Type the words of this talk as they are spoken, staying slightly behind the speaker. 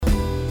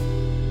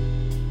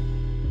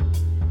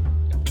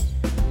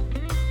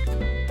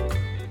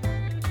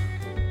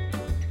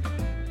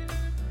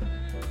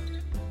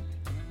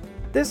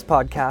This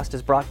podcast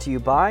is brought to you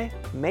by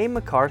May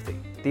McCarthy,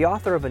 the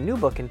author of a new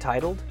book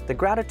entitled The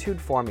Gratitude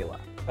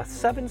Formula, a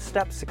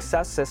 7-step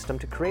success system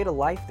to create a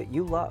life that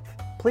you love.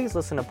 Please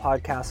listen to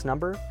podcast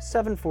number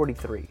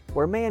 743,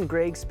 where May and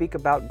Greg speak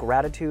about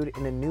gratitude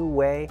in a new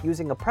way,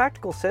 using a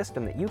practical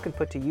system that you can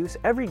put to use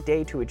every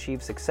day to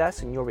achieve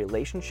success in your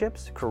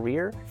relationships,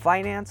 career,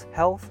 finance,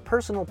 health,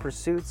 personal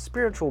pursuits,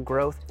 spiritual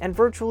growth, and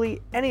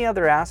virtually any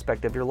other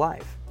aspect of your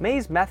life.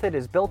 May's method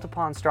is built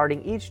upon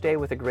starting each day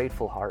with a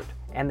grateful heart,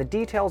 and the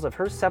details of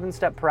her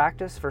 7-step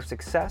practice for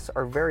success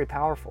are very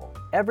powerful.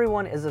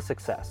 Everyone is a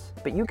success,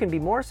 but you can be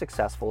more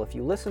successful if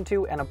you listen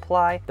to and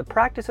apply the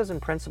practices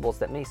and principles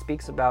that May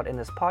speaks about in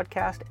this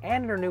podcast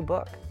and in her new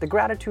book, The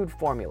Gratitude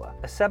Formula,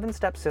 a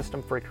 7-step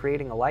system for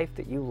creating a life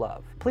that you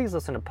love. Please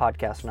listen to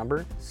podcast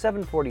number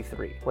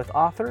 743 with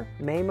author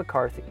May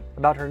McCarthy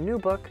about her new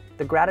book,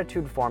 The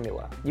Gratitude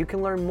Formula. You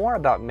can learn more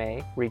about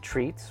May,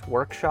 retreats,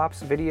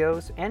 workshops,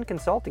 videos, and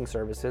consulting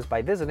services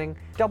by visiting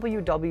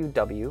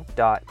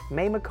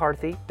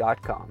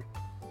www.maymccarthy.com.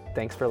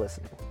 Thanks for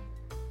listening.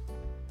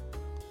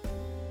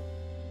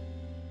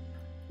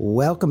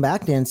 Welcome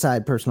back to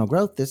Inside Personal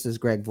Growth. This is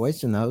Greg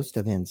Voisin, the host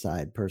of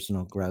Inside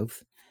Personal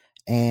Growth.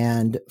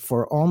 And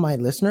for all my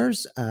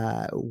listeners,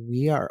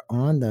 we are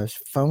on the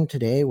phone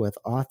today with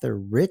author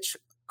Rich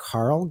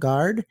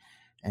Karlgaard.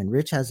 And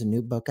Rich has a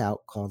new book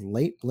out called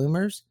Late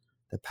Bloomers,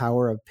 The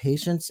Power of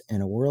Patience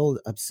in a World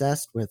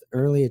Obsessed with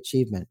Early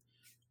Achievement.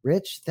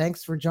 Rich,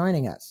 thanks for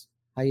joining us.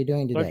 How are you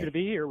doing today? Pleasure to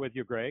be here with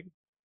you, Greg.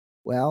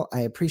 Well,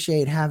 I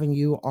appreciate having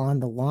you on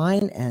the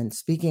line and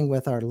speaking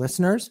with our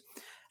listeners.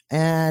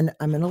 And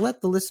I'm going to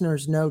let the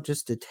listeners know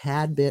just a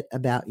tad bit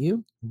about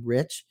you.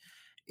 Rich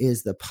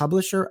is the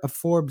publisher of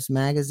Forbes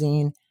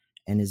magazine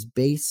and he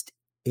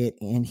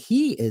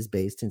is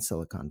based in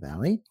Silicon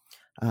Valley.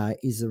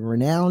 He's a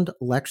renowned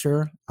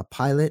lecturer, a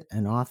pilot,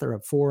 and author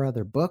of 4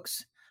 other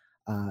books.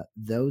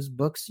 Those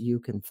books you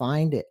can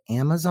find at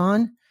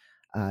Amazon.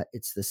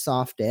 It's The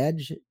Soft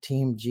Edge,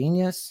 Team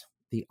Genius,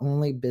 The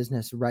Only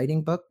Business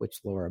Writing Book,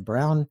 which Laura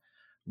Brown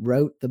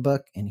wrote the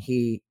book, and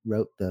he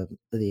wrote the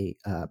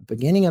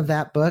beginning of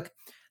that book,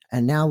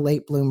 and now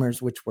Late Bloomers,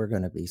 which we're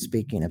going to be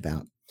speaking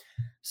about.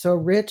 So,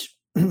 Rich,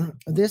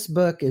 this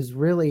book is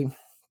really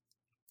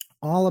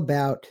all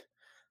about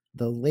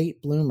the late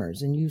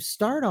bloomers, and you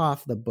start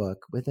off the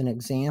book with an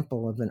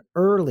example of an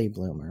early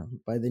bloomer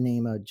by the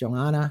name of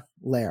Joanna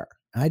Lair.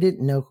 I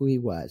didn't know who he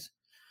was,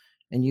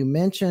 and you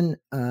mention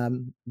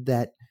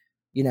that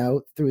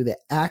through the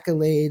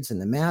accolades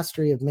and the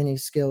mastery of many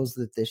skills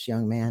that this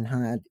young man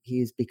had,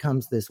 he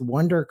becomes this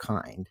wonder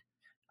kind.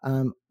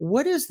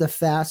 What is the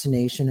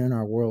fascination in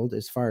our world,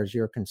 as far as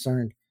you're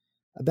concerned,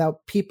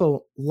 about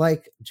people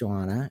like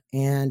Joanna,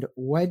 and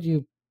why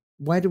do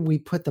we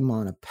put them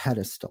on a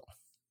pedestal?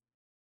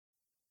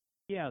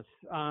 Yes,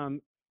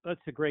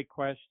 that's a great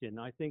question.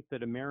 I think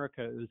that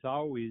America has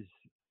always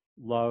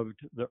loved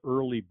the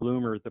early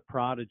bloomer, the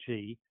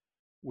prodigy.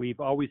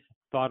 We've always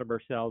thought of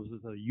ourselves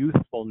as a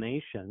youthful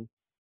nation,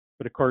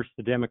 but of course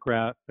the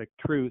demographic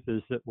truth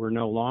is that we're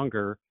no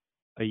longer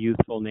a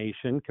youthful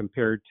nation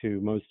compared to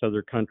most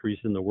other countries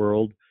in the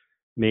world.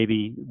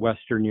 Maybe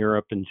Western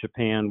Europe and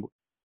Japan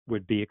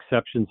would be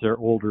exceptions. They're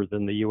older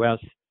than the U.S.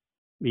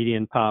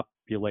 median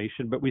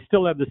population, but we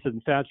still have this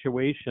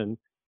infatuation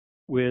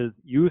with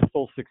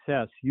youthful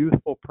success,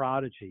 youthful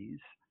prodigies,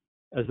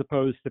 as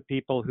opposed to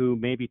people who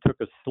maybe took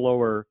a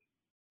slower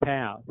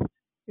path.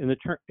 And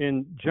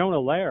Jonah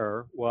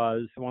Lehrer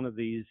was one of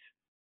these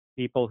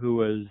people who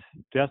was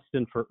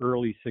destined for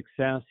early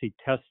success. He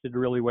tested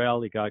really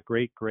well. He got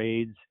great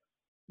grades.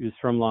 He was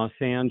from Los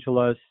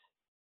Angeles.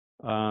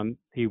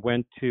 He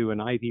went to an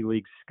Ivy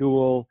League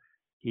school.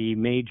 He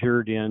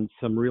majored in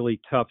some really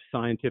tough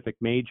scientific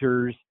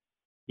majors.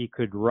 He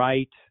could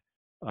write.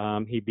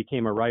 He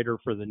became a writer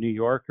for the New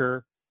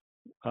Yorker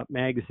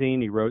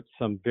magazine. He wrote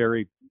some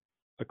very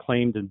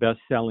acclaimed and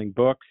best-selling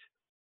books,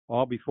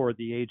 all before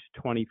the age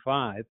of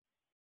 25.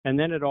 And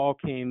then it all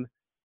came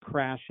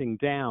crashing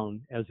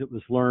down as it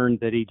was learned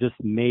that he just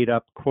made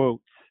up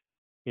quotes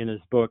in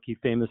his book. He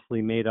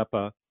famously made up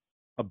a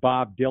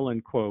Bob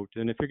Dylan quote.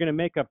 And if you're going to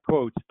make up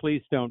quotes,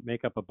 please don't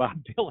make up a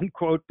Bob Dylan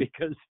quote,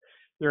 because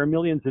there are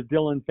millions of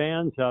Dylan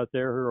fans out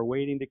there who are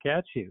waiting to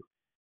catch you.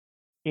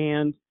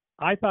 And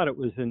I thought it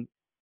was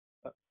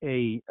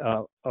a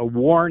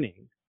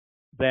warning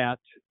that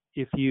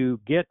if you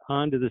get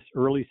onto this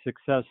early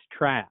success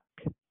track,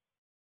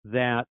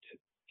 that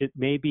it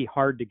may be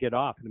hard to get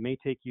off, and it may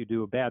take you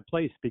to a bad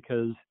place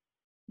because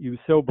you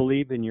so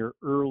believe in your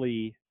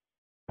early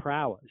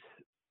prowess,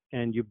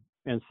 and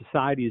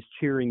society is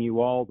cheering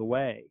you all the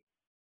way,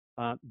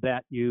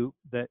 that you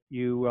get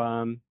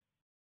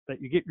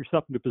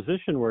yourself into a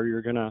position where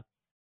you're gonna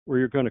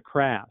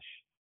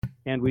crash.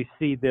 And we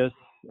see this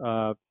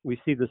in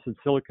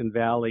Silicon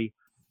Valley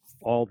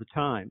all the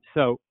time.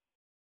 So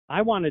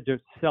I wanted to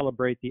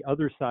celebrate the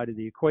other side of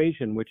the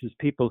equation, which is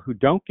people who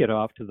don't get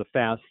off to the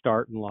fast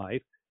start in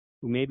life,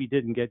 who maybe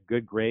didn't get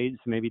good grades,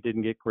 maybe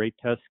didn't get great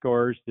test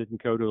scores,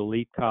 didn't go to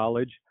elite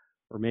college,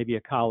 or maybe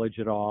a college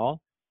at all,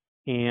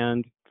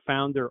 and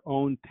found their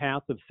own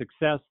path of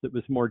success that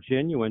was more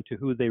genuine to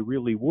who they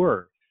really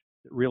were,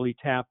 that really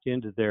tapped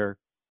into their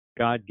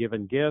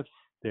God-given gifts,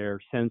 their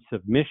sense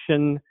of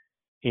mission,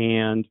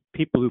 and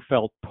people who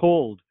felt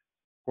pulled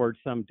towards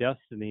some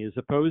destiny, as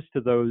opposed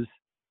to those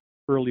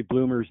early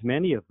bloomers,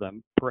 many of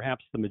them,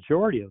 perhaps the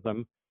majority of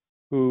them,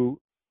 who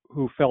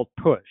felt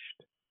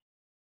pushed.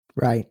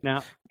 Right.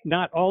 Now,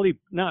 not all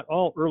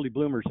early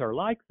bloomers are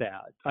like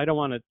that. I don't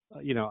want to,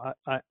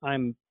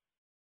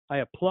 I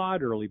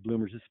applaud early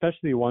bloomers,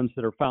 especially ones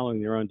that are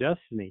following their own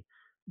destiny.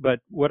 But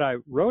what I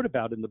wrote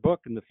about in the book,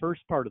 in the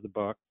first part of the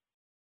book,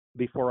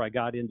 before I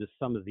got into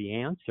some of the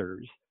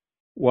answers,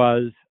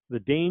 was the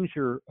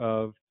danger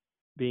of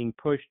being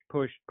pushed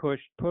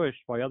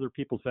by other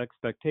people's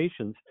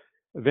expectations.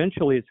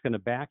 Eventually, it's going to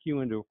back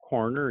you into a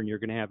corner, and you're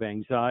going to have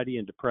anxiety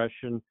and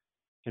depression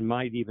and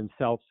might even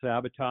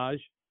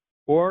self-sabotage.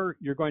 Or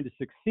you're going to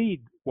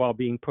succeed while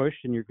being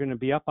pushed, and you're going to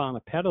be up on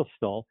a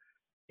pedestal,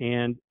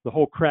 and the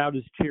whole crowd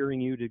is cheering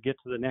you to get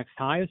to the next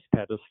highest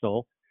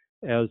pedestal,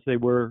 as they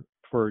were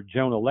for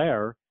Jonah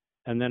Lehrer,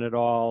 and then it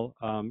all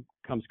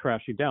comes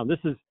crashing down. This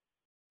is,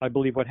 I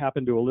believe, what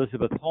happened to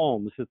Elizabeth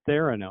Holmes at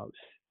Theranos,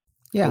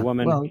 Yeah. the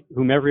woman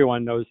whom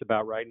everyone knows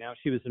about right now.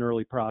 She was an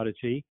early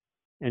prodigy,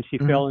 and she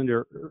fell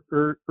into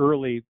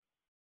early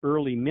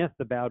myth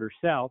about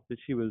herself that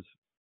she was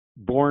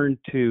born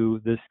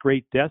to this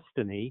great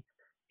destiny.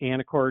 And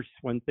of course,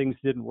 when things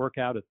didn't work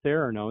out at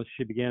Theranos,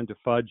 she began to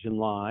fudge and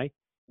lie,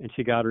 and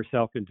she got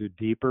herself into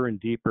deeper and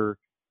deeper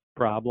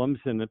problems.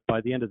 And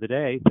by the end of the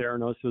day,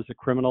 Theranos was a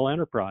criminal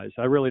enterprise.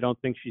 I really don't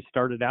think she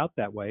started out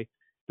that way,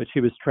 but she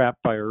was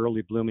trapped by her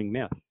early blooming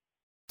myth.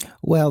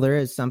 Well, there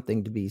is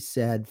something to be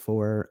said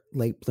for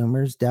late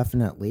bloomers,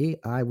 definitely.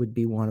 I would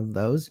be one of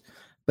those.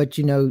 But,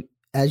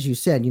 as you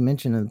said, you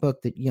mentioned in the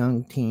book that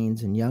young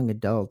teens and young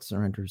adults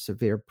are under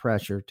severe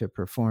pressure to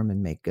perform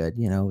and make good.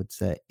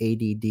 It's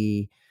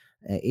ADD,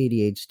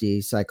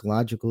 ADHD,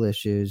 psychological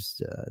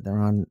issues. They're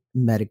on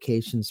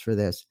medications for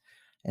this.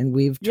 And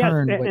we've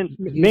turned. Yes, and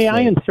may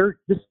I insert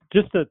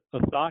just a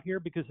thought here,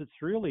 because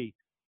it's really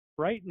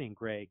frightening,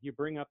 Greg. You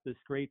bring up this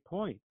great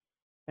point,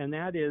 and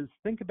that is,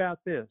 think about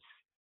this.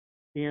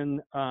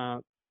 In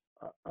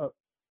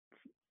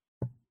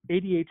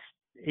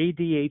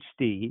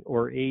ADHD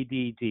or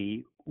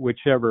ADD,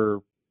 whichever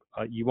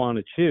you want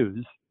to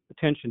choose,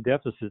 attention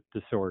deficit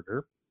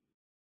disorder,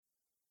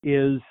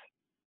 is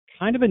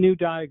kind of a new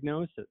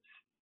diagnosis.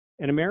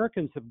 And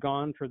Americans have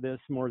gone for this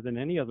more than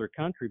any other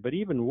country, but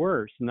even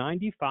worse,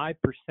 95%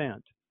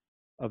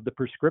 of the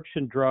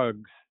prescription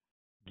drugs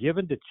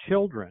given to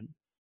children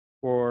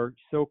for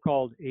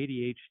so-called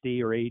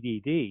ADHD or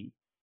ADD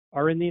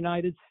are in the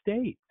United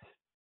States.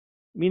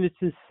 I mean, it's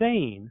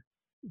insane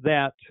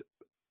that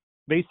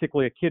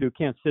basically a kid who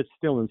can't sit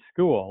still in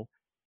school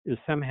is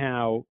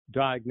somehow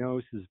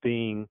diagnosed as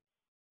being,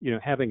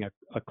 having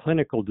a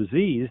clinical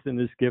disease and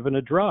is given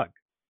a drug,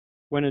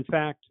 when in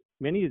fact,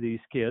 many of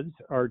these kids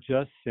are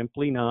just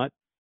simply not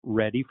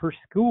ready for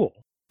school.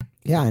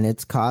 Yeah, and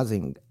it's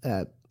causing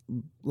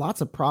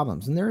lots of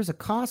problems. And there is a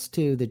cost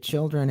to the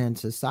children and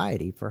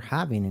society for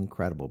having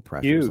incredible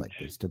pressures like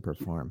this to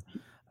perform.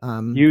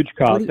 Huge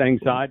cost.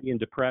 Anxiety and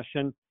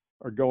depression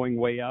are going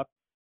way up.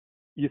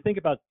 You think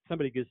about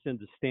somebody gets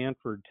into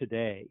Stanford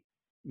today.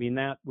 I mean,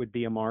 that would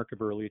be a mark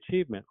of early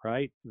achievement,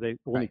 right?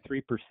 Only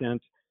 3%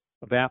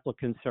 of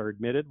applicants are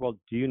admitted. Well,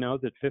 do you know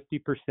that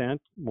 50%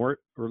 more,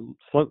 or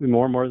slightly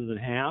more than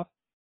half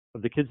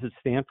of the kids at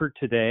Stanford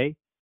today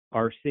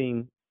are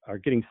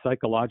getting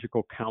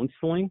psychological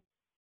counseling?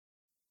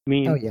 I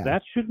mean,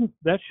 that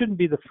shouldn't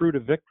be the fruit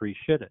of victory,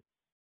 should it?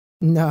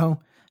 No.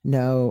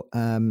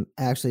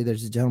 Actually,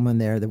 there's a gentleman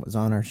there that was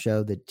on our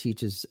show that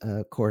teaches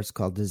a course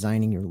called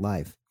Designing Your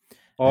Life.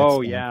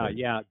 Oh,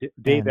 yeah.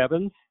 Dave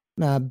Evans?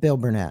 Bill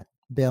Burnett.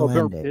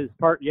 His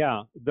part,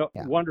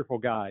 wonderful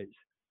guys.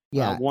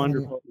 Yeah.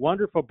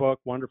 Wonderful book,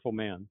 wonderful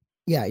man.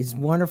 Yeah, he's a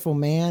wonderful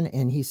man.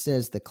 And he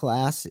says the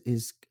class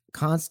is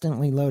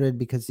constantly loaded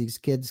because these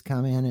kids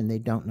come in and they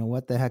don't know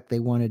what the heck they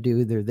want to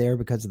do. They're there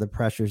because of the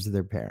pressures of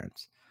their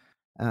parents.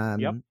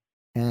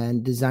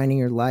 And Designing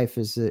Your Life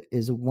is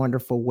a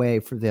wonderful way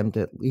for them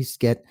to at least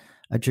get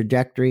a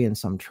trajectory and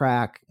some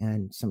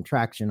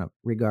traction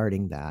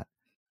regarding that.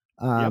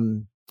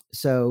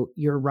 So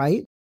you're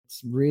right.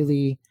 It's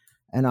really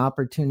an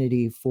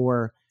opportunity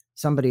for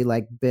somebody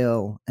like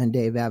Bill and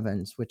Dave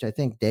Evans, which I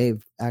think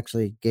Dave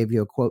actually gave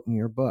you a quote in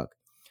your book.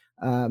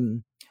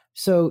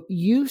 So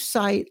you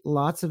cite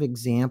lots of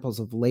examples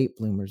of late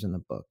bloomers in the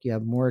book. You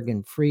have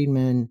Morgan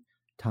Friedman,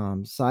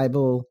 Tom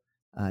Seibel,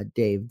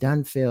 Dave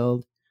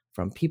Dunfield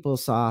from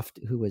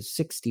PeopleSoft, who was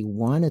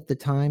 61 at the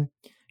time.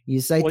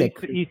 You cite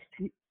that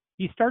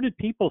he started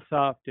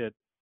PeopleSoft at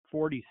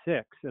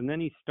 46, and then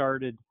he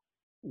started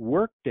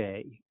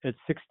Workday at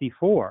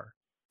 64.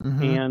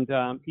 And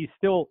he's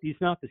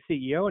not the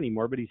CEO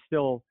anymore, but he's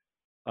still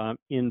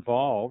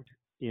involved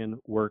in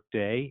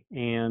Workday,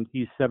 and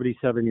he's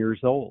 77 years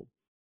old.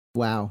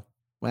 Wow.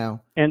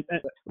 And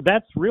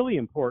that's really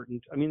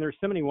important. I mean, there's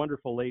so many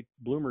wonderful late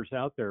bloomers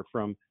out there,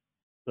 from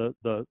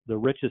the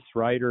richest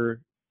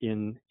writer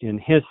in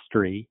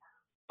history.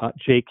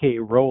 J.K.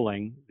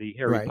 Rowling, the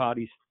Harry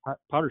Right.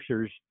 Potter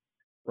series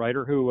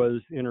writer, who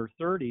was in her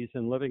 30s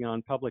and living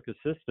on public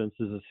assistance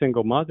as a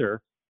single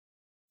mother,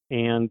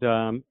 and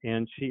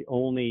she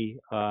only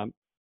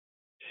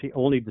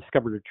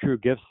discovered her true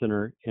gifts in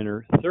her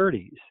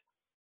 30s.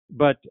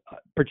 But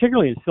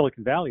particularly in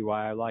Silicon Valley,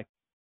 why I like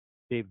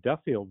Dave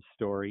Duffield's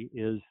story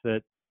is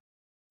that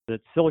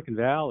Silicon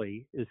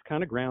Valley is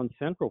kind of ground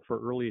central for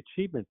early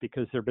achievement,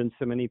 because there have been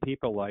so many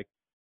people like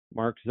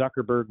Mark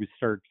Zuckerberg, who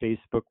started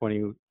Facebook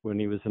when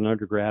he was an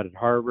undergrad at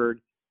Harvard,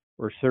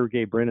 or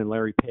Sergey Brin and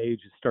Larry Page,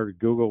 who started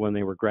Google when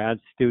they were grad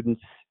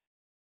students.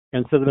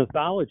 And so the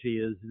mythology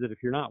is that if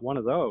you're not one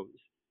of those,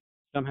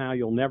 somehow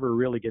you'll never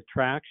really get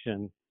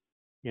traction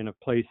in a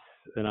place,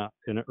 in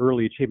an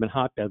early achievement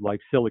hotbed like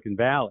Silicon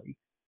Valley.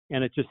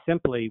 And it just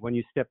simply, when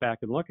you step back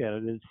and look at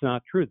it, it's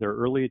not true. There are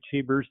early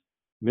achievers,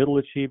 middle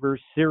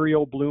achievers,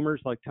 serial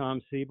bloomers like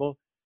Tom Siebel.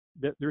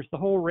 There's the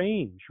whole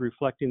range,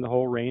 reflecting the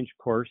whole range,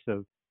 of course,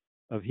 of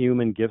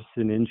human gifts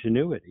and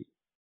ingenuity.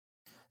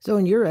 So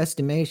in your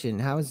estimation,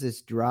 how is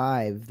this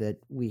drive that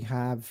we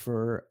have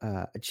for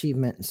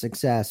achievement and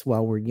success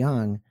while we're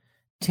young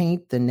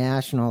taint the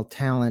national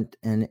talent,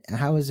 and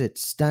how is it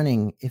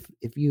stunning, if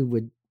you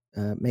would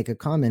make a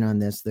comment on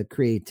this, the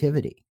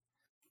creativity?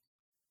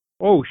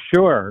 Oh,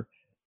 sure.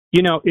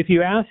 If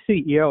you ask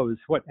CEOs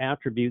what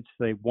attributes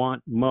they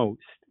want most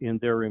in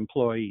their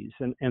employees,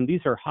 and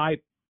these are high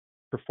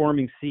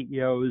performing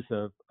CEOs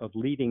of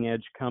leading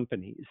edge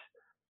companies.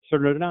 So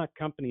they're not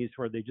companies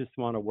where they just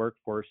want a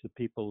workforce of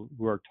people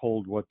who are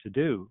told what to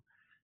do.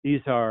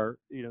 These are,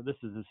 this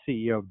is the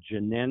CEO of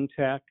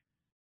Genentech,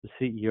 the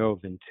CEO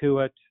of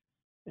Intuit,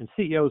 and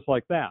CEOs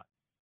like that.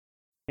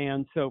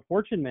 And so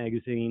Fortune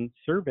magazine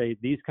surveyed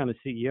these kind of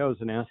CEOs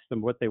and asked them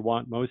what they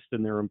want most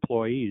in their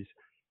employees.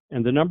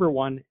 And the number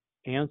one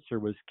answer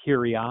was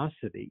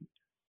curiosity.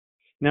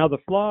 Now, the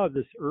flaw of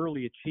this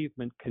early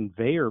achievement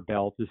conveyor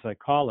belt, as I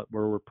call it,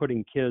 where we're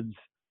putting kids,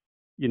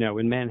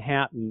 in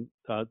Manhattan,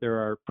 there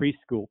are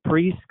preschools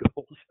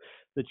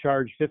that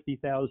charge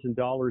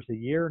 $50,000 a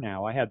year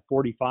now. I had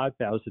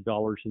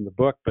 $45,000 in the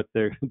book, but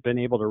they've been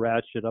able to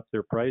ratchet up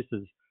their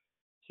prices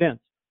since.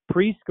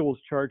 Preschools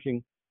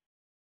charging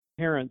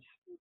parents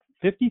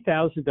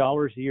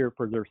 $50,000 a year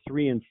for their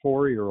 3 and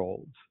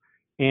 4-year-olds.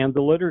 And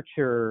the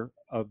literature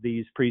of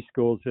these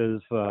preschools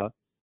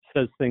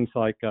says things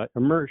like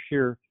immerse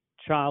your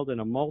child in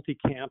a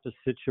multi-campus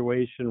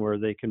situation where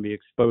they can be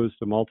exposed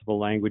to multiple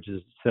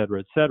languages, et cetera,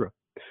 et cetera.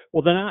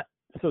 Well, the not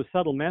so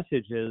subtle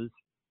message is,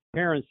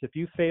 parents, if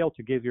you fail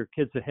to give your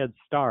kids a head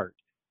start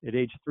at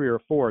age 3 or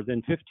 4,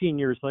 then 15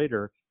 years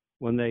later,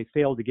 when they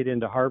fail to get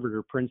into Harvard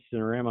or Princeton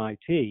or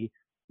MIT,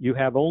 you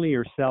have only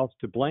yourself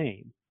to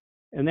blame.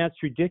 And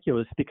that's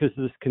ridiculous, because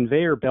this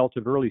conveyor belt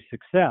of early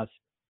success,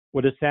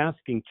 what it's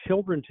asking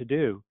children to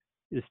do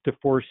is to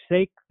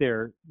forsake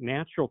their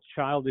natural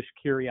childish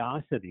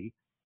curiosity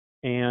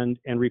and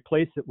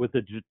replace it with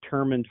a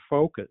determined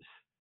focus.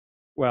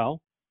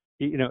 Well,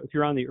 if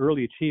you're on the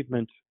early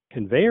achievement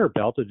conveyor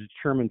belt, a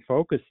determined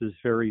focus is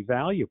very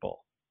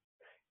valuable.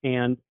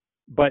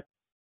 But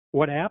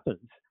what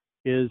happens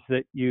is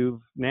that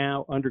you've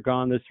now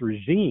undergone this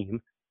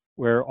regime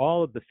where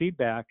all of the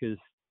feedback is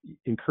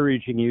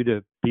encouraging you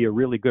to be a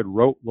really good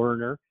rote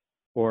learner,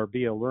 or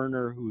be a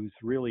learner who's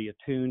really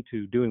attuned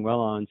to doing well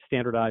on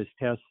standardized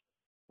tests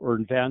or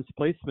advanced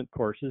placement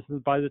courses.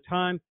 And by the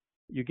time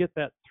you get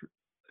that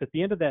at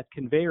the end of that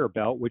conveyor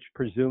belt, which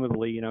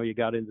presumably, you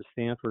got into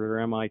Stanford or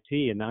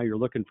MIT and now you're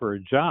looking for a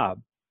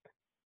job,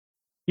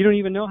 you don't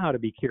even know how to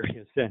be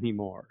curious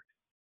anymore.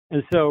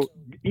 And so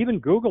even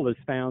Google has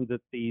found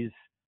that these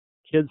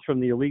kids from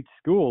the elite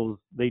schools,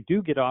 they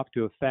do get off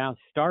to a fast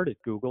start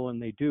at Google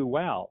and they do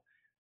well.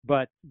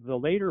 But the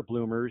later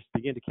bloomers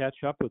begin to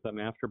catch up with them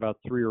after about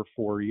 3 or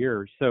 4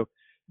 years. So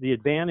the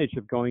advantage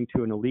of going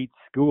to an elite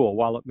school,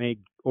 while it may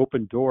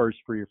open doors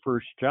for your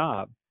first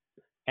job,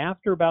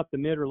 after about the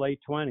mid or late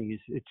 20s,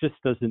 it just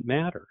doesn't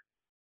matter.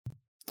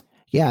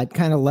 Yeah, it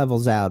kind of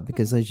levels out,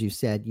 because as you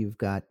said, you've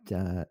got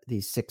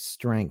these 6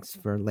 strengths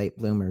for late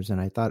bloomers, and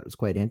I thought it was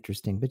quite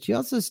interesting. But you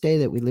also say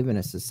that we live in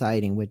a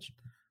society in which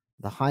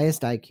the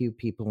highest IQ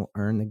people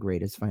earn the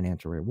greatest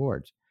financial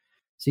rewards.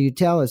 So you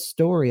tell a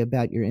story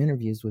about your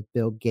interviews with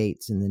Bill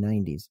Gates in the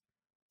 90s.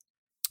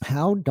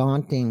 How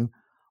daunting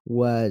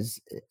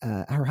was,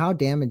 or how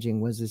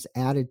damaging was this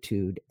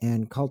attitude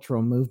and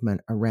cultural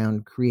movement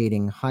around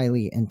creating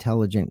highly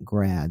intelligent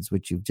grads,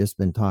 which you've just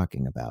been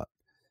talking about?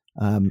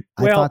 I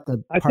thought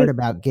the part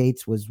about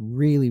Gates was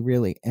really,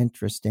 really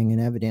interesting, and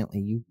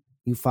evidently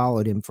you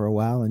followed him for a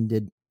while and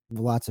did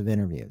lots of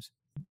interviews.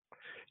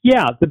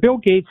 Yeah, the Bill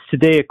Gates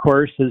today, of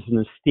course, is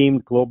an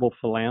esteemed global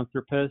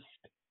philanthropist.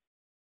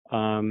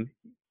 Of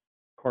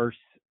course,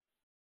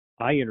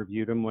 I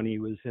interviewed him when he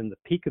was in the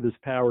peak of his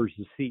powers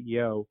as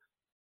CEO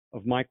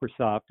of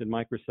Microsoft, and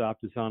Microsoft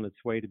is on its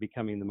way to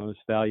becoming the most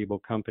valuable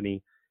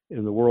company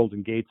in the world,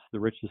 and Gates the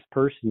richest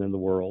person in the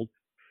world.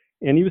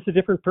 And he was a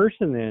different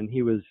person then.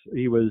 He was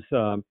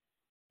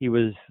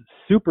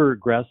super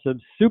aggressive,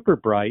 super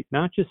bright,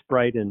 not just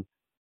bright in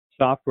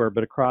software,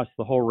 but across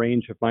the whole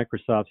range of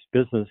Microsoft's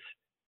business,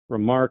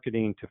 from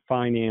marketing to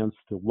finance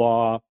to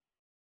law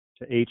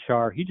to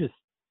HR.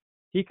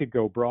 He could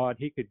go broad,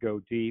 he could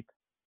go deep.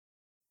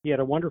 He had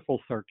a wonderful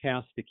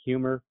sarcastic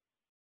humor.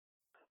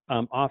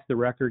 Off the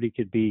record, he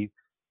could be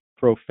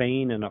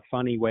profane in a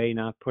funny way,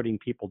 not putting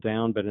people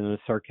down, but in a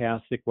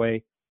sarcastic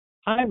way.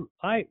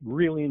 I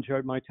really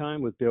enjoyed my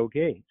time with Bill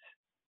Gates.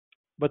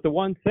 But the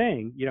one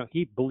thing,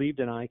 he believed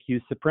in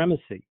IQ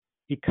supremacy.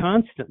 He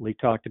constantly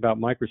talked about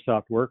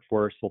Microsoft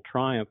Workforce will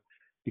triumph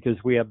because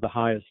we have the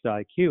highest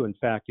IQ. In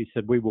fact, he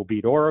said, we will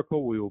beat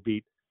Oracle, we will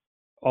beat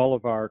all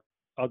of our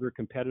other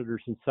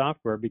competitors in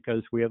software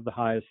because we have the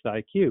highest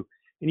IQ.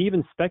 And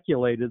even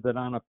speculated that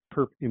on a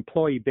per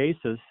employee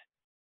basis,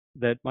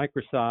 that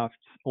Microsoft's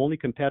only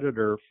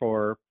competitor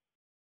for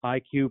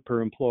IQ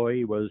per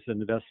employee was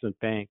an investment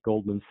bank,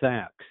 Goldman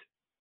Sachs.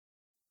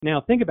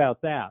 Now, think about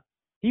that.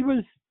 He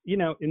was,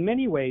 in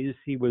many ways,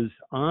 he was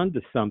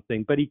onto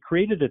something, but he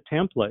created a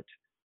template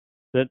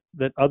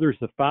that others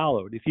have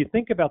followed. If you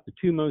think about the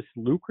two most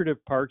lucrative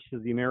parts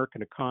of the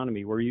American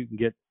economy, where you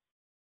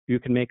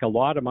can make a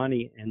lot of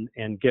money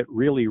and get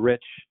really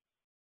rich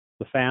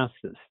the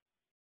fastest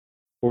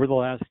over the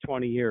last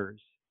 20 years,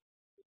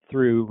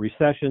 through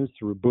recessions,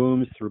 through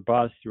booms, through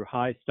busts, through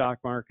high stock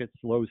markets,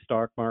 low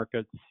stock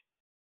markets,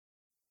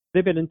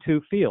 they've been in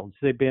two fields.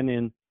 They've been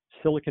in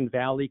Silicon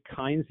Valley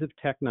kinds of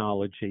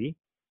technology,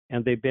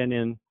 and they've been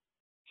in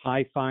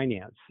high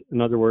finance.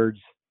 In other words,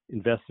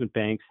 investment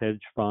banks,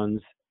 hedge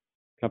funds,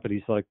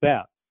 companies like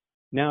that.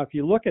 Now, if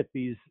you look at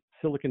these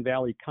Silicon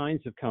Valley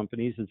kinds of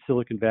companies and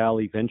Silicon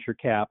Valley venture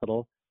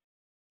capital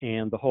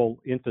and the whole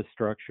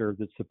infrastructure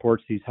that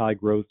supports these high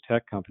growth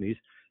tech companies,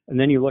 and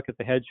then you look at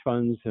the hedge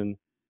funds and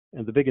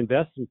the big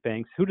investment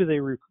banks, who do they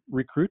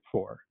recruit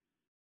for?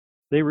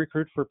 They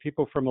recruit for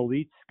people from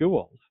elite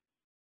schools.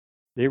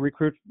 They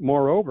recruit,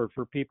 moreover,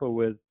 for people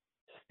with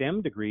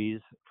STEM degrees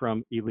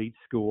from elite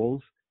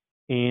schools.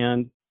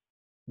 And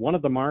one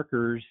of the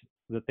markers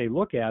that they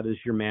look at is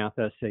your math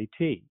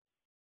SAT.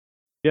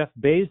 Jeff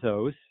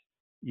Bezos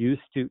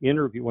used to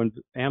interview, when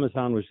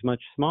Amazon was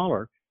much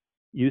smaller,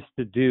 used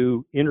to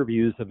do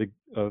interviews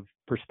of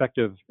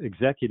prospective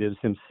executives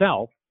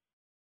himself.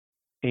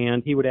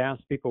 And he would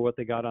ask people what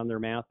they got on their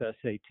math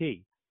SAT.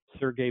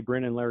 Sergey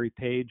Brin and Larry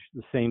Page,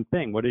 the same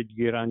thing. What did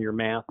you get on your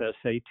math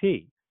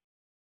SAT?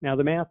 Now,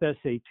 the math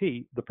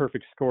SAT, the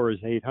perfect score is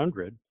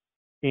 800.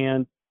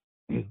 And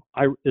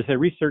as I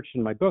researched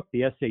in my book,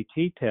 the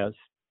SAT test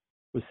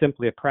was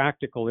simply a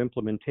practical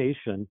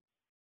implementation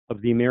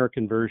of the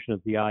American version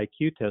of the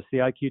IQ test. The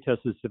IQ test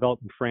was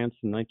developed in France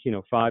in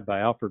 1905 by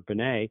Alfred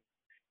Binet.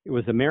 It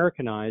was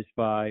Americanized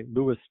by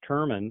Louis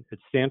Terman at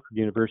Stanford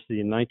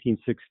University in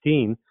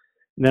 1916.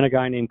 And then a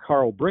guy named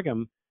Carl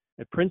Brigham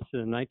at Princeton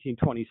in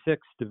 1926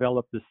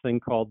 developed this thing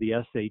called the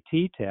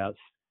SAT test.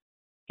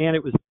 And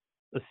it was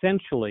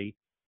essentially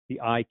the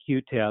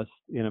IQ test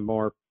in a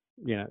more,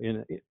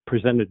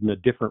 presented in a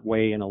different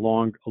way in a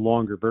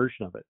longer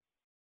version of it.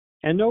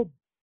 And no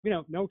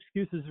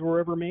excuses were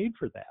ever made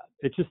for that.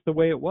 It's just the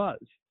way it was.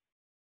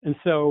 And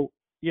so,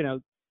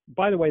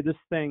 by the way, this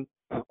thing,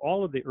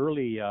 all of the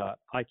early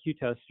IQ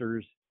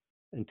testers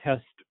and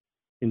test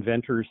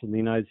inventors in the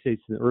United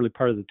States in the early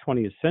part of the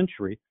 20th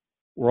century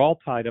were all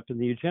tied up in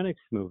the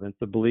eugenics movement,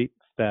 the belief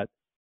that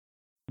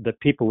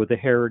people with a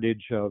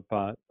heritage of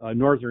a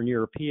Northern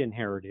European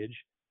heritage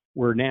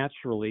were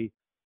naturally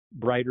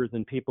brighter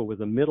than people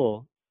with a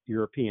Middle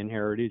European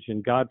heritage,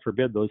 and God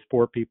forbid those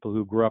poor people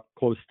who grew up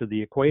close to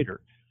the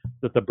equator,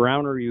 that the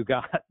browner you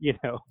got,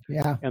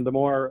 and the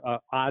more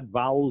odd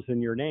vowels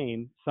in your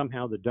name,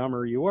 somehow the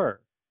dumber you were.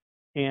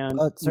 And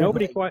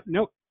nobody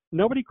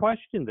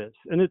questioned this.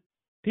 And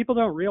people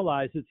don't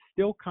realize it's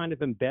still kind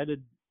of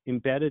embedded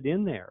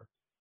in there.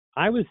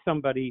 I was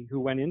somebody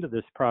who went into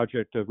this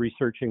project of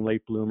researching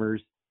late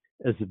bloomers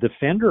as a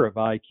defender of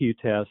IQ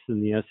tests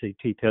and the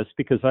SAT tests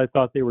because I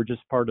thought they were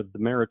just part of the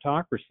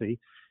meritocracy.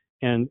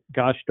 And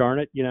gosh darn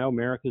it,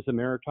 America's a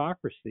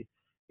meritocracy.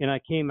 And I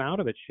came out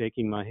of it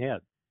shaking my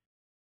head.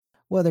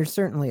 Well, there's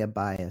certainly a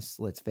bias,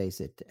 let's face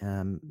it,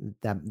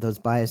 that those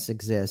bias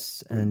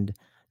exists, and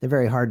they're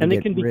very hard to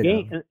get rid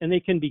of. And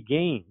they can be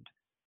gained.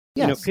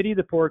 Yes. Pity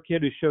the poor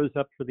kid who shows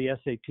up for the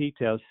SAT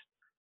test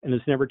and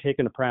has never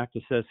taken a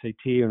practice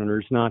SAT and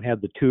has not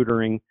had the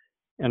tutoring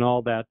and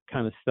all that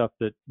kind of stuff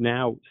that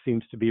now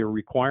seems to be a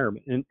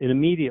requirement. And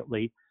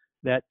immediately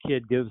that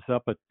kid gives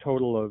up a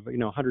total of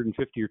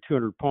 150 or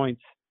 200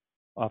 points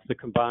off the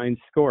combined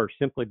score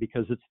simply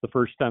because it's the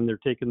first time they're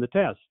taking the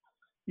test.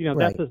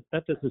 Right.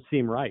 That doesn't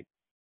seem right.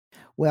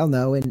 Well,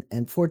 no,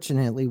 and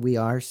fortunately we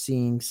are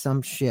seeing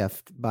some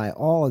shift by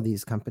all of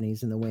these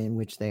companies in the way in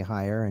which they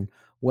hire and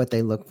what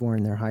they look for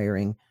in their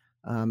hiring.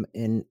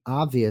 And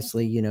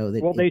obviously,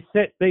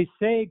 they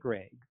say,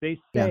 Greg,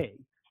 Yeah.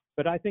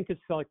 but I think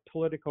it's like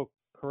political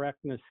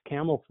correctness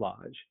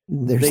camouflage.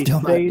 They're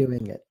still not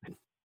doing it.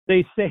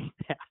 They say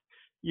that.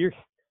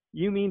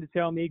 You mean to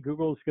tell me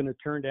Google's going to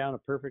turn down a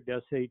perfect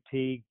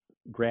SAT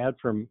grad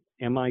from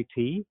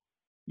MIT?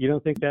 You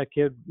don't think that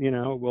kid,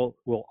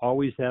 will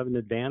always have an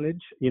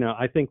advantage?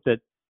 I think that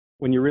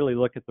when you really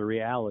look at the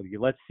reality.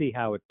 Let's see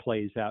how it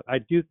plays out. I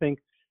do think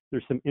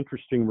there's some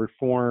interesting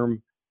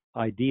reform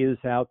ideas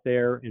out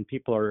there, and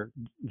people are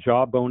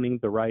jawboning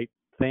the right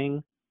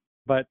thing,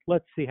 but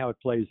let's see how it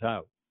plays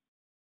out.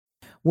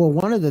 Well,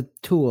 one of the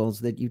tools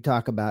that you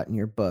talk about in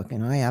your book,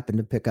 and I happen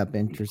to pick up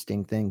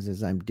interesting things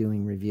as I'm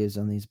doing reviews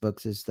on these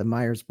books, is the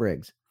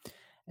Myers-Briggs.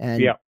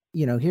 And, Yeah.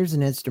 Here's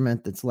an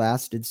instrument that's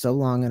lasted so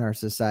long in our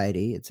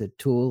society. It's a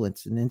tool,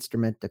 it's an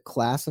instrument to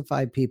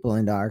classify people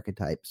into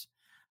archetypes.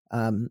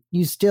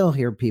 You still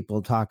hear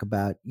people talk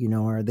about,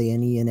 are they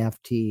an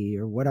ENFP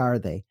or what are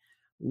they?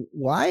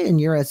 Why, in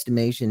your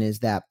estimation, is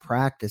that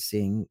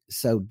practicing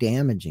so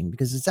damaging?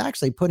 Because it's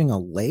actually putting a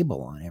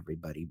label on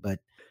everybody. But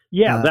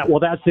yeah,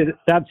 that's it.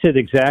 That's it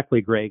exactly,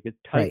 Greg. It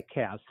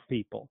typecasts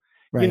people.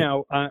 Right.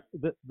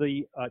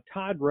 The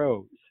Todd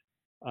Rose,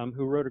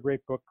 who wrote a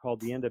great book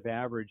called The End of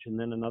Average, and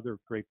then another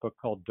great book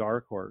called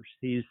Dark Horse.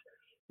 He's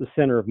the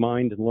Center of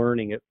Mind and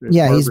Learning at He's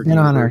Harvard been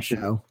on University.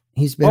 our show.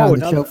 He's been on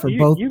the show for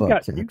both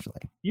books,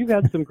 actually. You've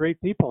had some great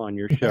people on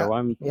your show.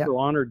 I'm so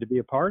honored to be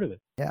a part of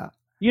it. Yeah.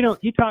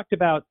 He talked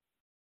about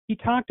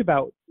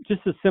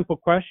just a simple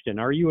question: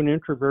 are you an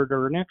introvert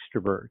or an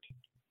extrovert?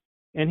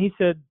 And he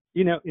said,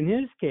 in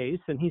his case,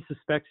 and he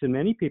suspects in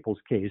many people's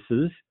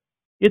cases,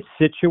 it's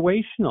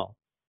situational.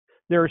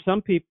 There are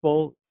some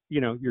people,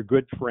 your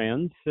good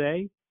friends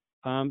say,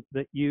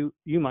 that you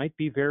might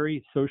be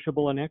very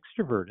sociable and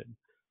extroverted.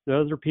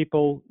 Those are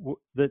people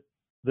that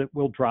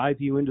will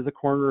drive you into the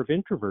corner of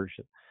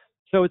introversion.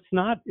 So it's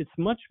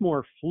much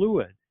more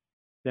fluid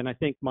than I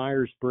think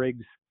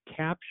Myers-Briggs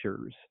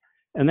captures.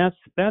 And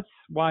that's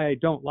why I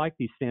don't like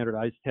these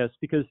standardized tests,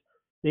 because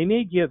they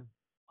may give,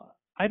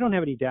 I don't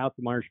have any doubt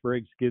that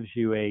Myers-Briggs gives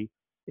you an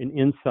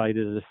insight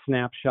at a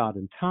snapshot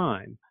in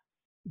time,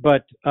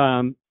 but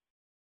that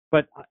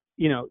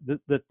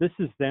this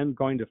is then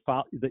going to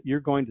follow, that you're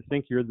going to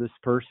think you're this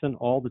person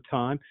all the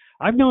time.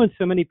 I've known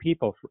so many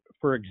people,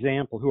 for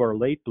example, who are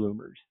late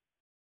bloomers,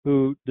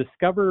 who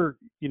discover,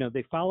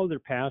 they follow their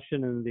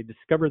passion and they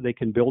discover they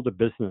can build a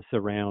business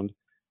around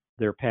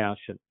their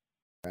passion.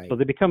 Right. So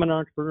they become an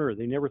entrepreneur.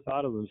 They never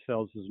thought of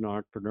themselves as an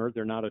entrepreneur.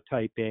 They're not a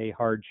type A,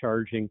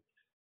 hard-charging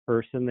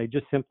person. They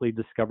just simply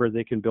discover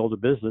they can build a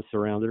business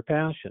around their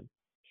passion.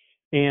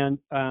 And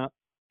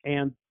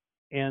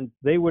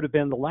they would have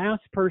been the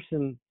last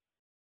person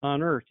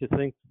on earth to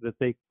think that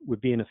they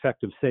would be an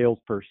effective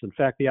salesperson. In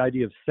fact, the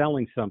idea of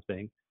selling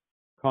something,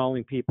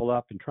 calling people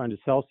up and trying to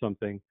sell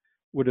something,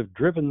 would have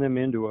driven them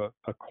into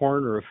a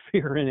corner of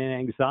fear and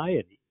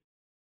anxiety.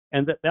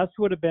 And that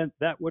would have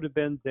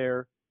been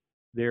their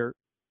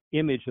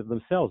image of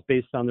themselves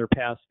based on their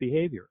past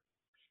behavior.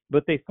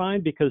 But they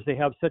find, because they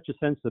have such a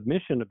sense of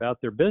mission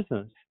about their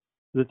business,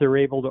 that they're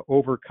able to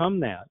overcome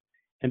that.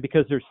 And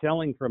because they're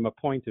selling from a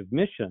point of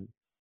mission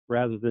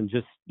rather than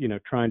just,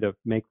 trying to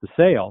make the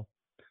sale,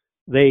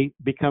 they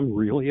become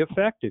really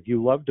effective.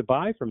 You love to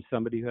buy from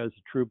somebody who has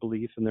a true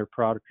belief in their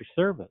product or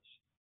service.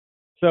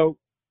 So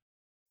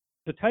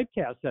to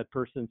typecast that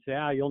person and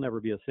say, you'll never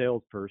be a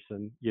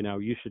salesperson,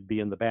 you should be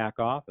in the back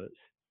office,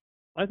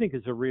 I think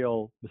is a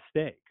real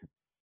mistake.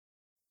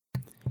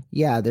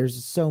 Yeah,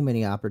 there's so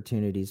many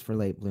opportunities for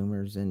late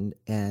bloomers, and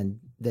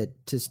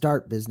that to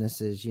start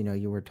businesses,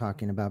 you were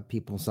talking about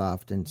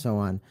PeopleSoft and so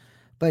on.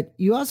 But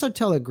you also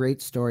tell a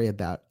great story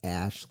about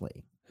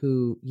Ashley,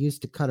 who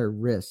used to cut her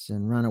wrists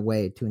and run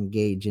away to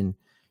engage in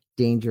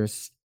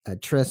dangerous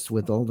trysts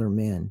with older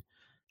men.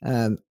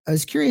 I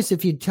was curious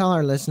if you'd tell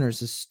our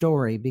listeners a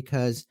story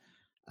because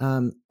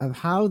of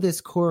how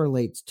this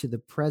correlates to the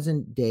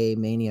present day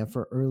mania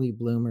for early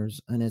bloomers,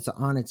 and it's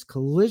on its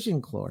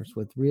collision course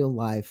with real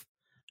life,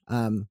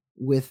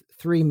 with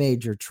three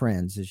major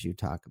trends, as you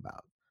talk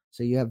about.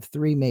 So you have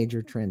three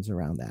major trends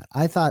around that.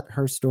 I thought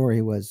her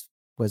story was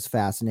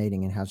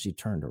fascinating and how she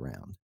turned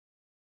around.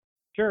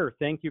 Sure.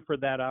 Thank you for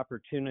that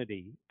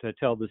opportunity to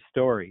tell the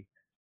story.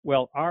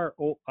 Well,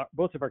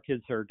 both of our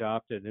kids are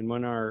adopted, and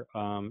when our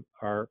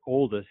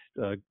oldest,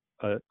 a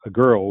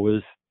girl,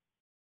 was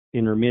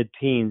in her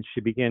mid-teens,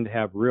 she began to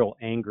have real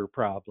anger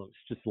problems,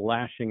 just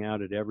lashing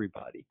out at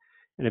everybody,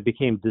 and it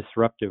became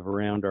disruptive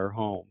around our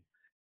home.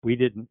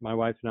 My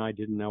wife and I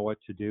didn't know what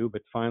to do,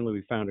 but finally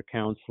we found a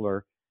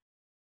counselor,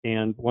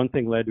 and one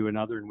thing led to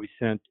another, and we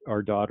sent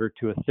our daughter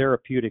to a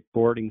therapeutic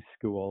boarding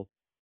school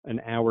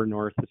an hour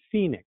north of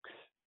Phoenix.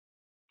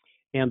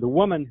 And the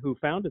woman who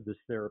founded this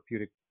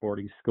therapeutic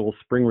boarding school,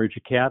 Spring Ridge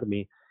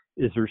Academy,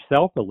 is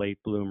herself a late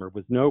bloomer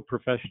with no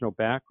professional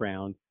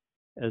background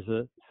as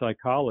a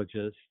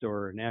psychologist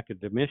or an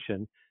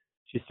academician.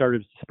 She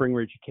started Spring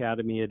Ridge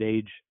Academy at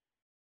age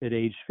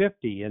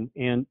 50,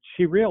 and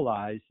she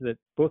realized that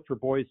both for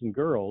boys and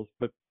girls,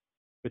 but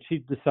she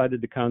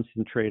decided to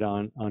concentrate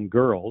on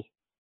girls,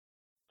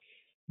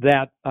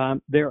 that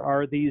there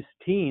are these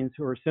teens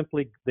who are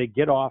simply, they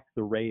get off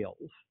the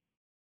rails.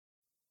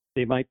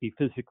 They might be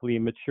physically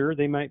immature.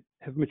 They might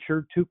have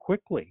matured too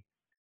quickly.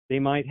 They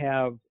might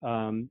have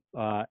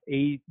ADHD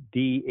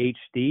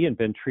and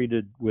been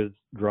treated with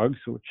drugs,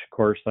 which of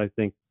course I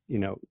think,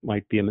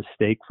 might be a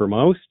mistake for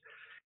most.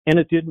 And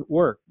it didn't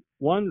work.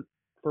 One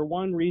for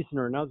one reason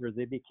or another,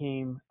 they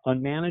became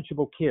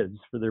unmanageable kids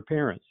for their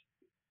parents.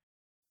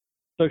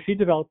 So she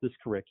developed this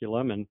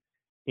curriculum, and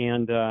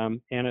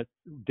it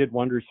did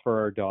wonders for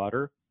our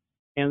daughter.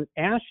 And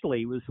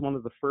Ashley was one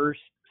of the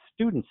first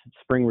students at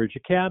Spring Ridge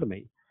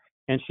Academy,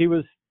 and she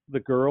was the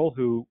girl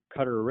who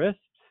cut her wrists.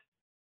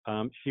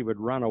 She would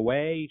run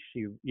away.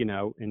 She,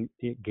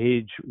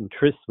 engage in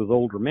trysts with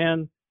older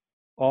men,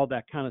 all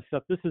that kind of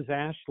stuff. This is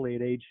Ashley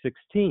at age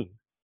 16.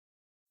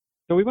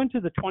 So we went to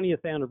the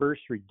 20th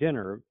anniversary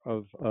dinner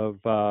of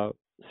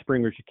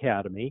Spring Ridge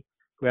Academy.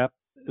 It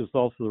was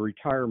also the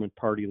retirement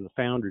party of the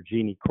founder,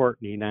 Jeannie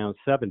Courtney, now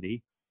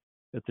 70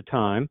 at the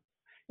time.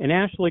 And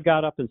Ashley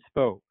got up and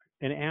spoke.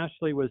 And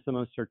Ashley was the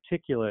most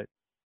articulate,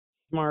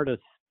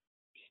 smartest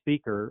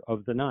speaker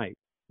of the night.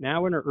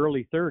 Now in her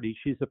early 30s,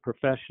 she's a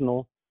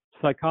professional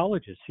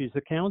psychologist. She's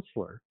a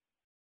counselor.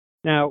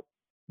 Now,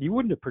 you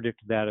wouldn't have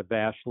predicted that of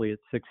Ashley at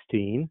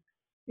 16.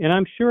 And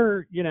I'm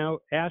sure,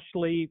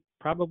 Ashley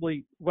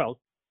probably,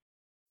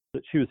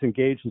 that she was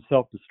engaged in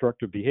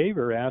self-destructive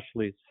behavior.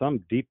 Ashley,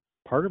 some deep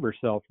part of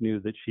herself, knew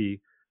that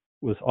she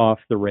was off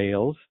the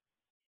rails.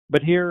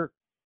 But here,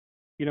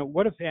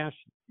 what if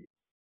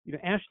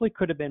Ashley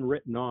could have been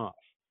written off.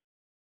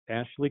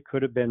 Ashley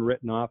could have been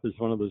written off as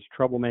one of those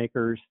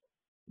troublemakers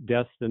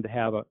destined to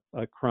have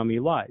a crummy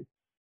life.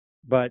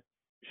 But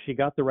she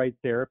got the right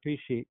therapy.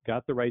 She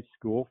got the right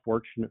school.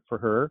 Fortunate for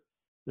her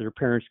that her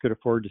parents could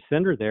afford to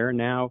send her there. And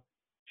now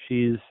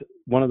she's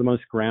one of the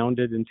most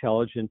grounded,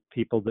 intelligent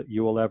people that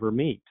you will ever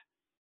meet.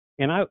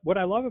 And what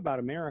I love about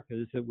America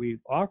is that we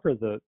offer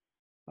the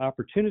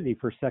opportunity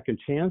for second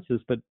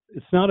chances, but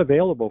it's not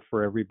available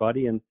for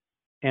everybody.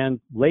 And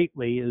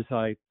lately, as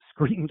I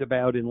screamed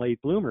about in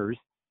Late Bloomers,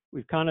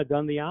 we've kind of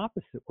done the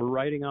opposite. We're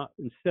writing off,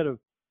 instead of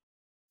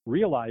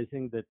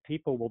realizing that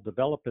people will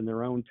develop in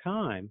their own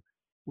time,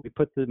 we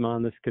put them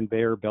on this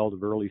conveyor belt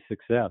of early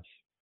success.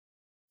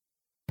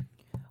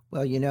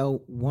 Well,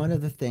 one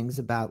of the things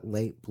about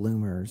Late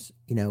Bloomers,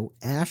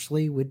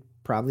 Ashley would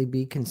probably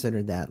be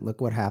considered that.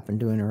 Look what happened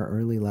to in her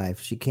early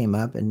life. She came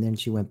up and then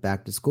she went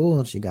back to school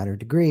and she got her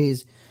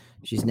degrees.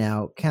 She's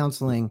now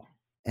counseling,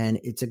 and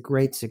it's a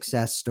great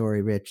success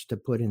story, Rich, to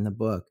put in the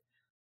book.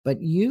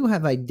 But you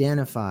have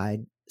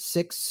identified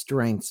 6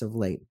 strengths of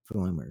Late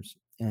Bloomers.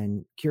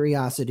 And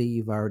curiosity,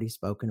 you've already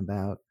spoken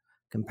about,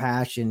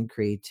 compassion,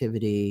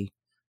 creativity,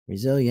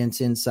 resilience,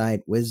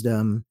 insight,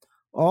 wisdom,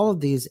 all of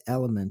these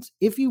elements.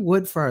 If you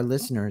would, for our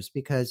listeners,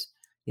 because,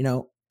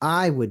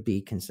 I would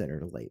be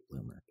considered a late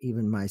bloomer,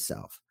 even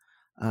myself.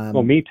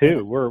 Well, me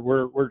too.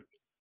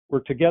 We're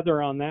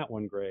together on that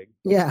one, Greg.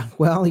 Yeah.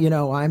 Well,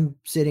 I'm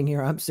sitting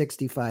here, I'm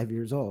 65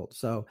 years old.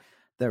 So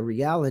the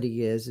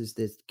reality is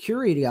this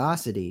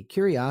curiosity,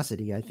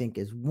 I think,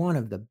 is one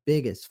of the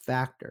biggest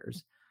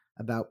factors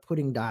about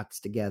putting dots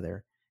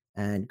together,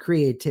 and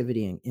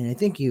creativity. And I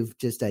think you've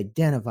just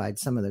identified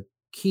some of the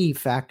key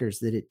factors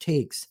that it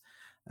takes.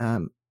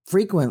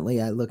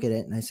 Frequently, I look at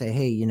it and I say,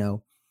 hey,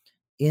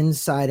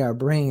 inside our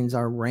brains,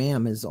 our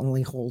RAM is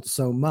only holds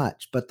so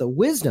much, but the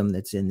wisdom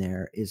that's in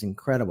there is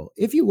incredible.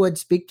 If you would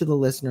speak to the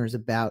listeners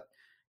about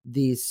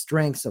these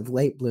strengths of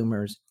late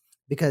bloomers,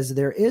 because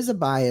there is a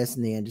bias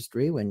in the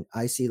industry when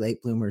I see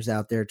late bloomers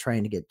out there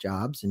trying to get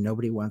jobs and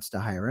nobody wants to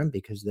hire them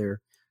because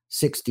they're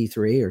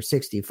 63 or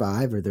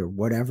 65 or they're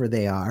whatever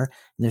they are.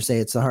 And they say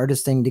it's the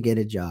hardest thing to get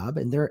a job.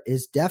 And there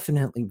is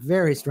definitely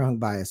very strong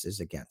biases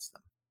against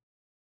them.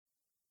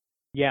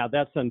 Yeah,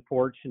 that's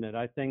unfortunate.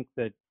 I think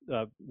that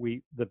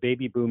the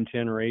baby boom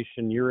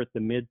generation, you're at the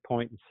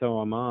midpoint, and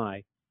so am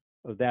I,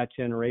 of that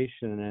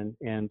generation.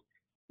 And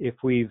if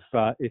we've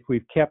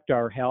kept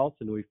our health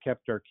and we've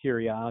kept our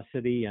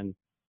curiosity and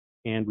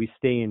we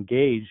stay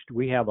engaged,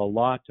 we have a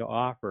lot to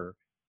offer,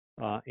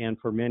 and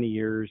for many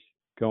years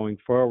going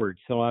forward.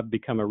 So I've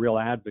become a real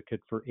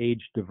advocate for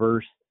age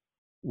diverse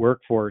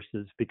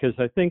workforces, because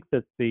I think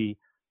that the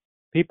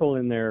people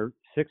in their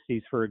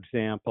 60s, for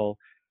example,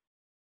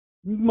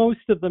 most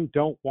of them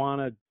don't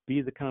want to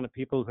be the kind of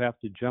people who have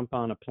to jump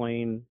on a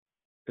plane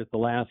at the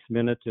last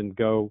minute and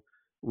go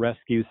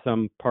rescue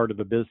some part of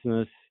a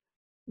business.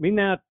 I mean,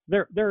 that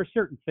there are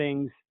certain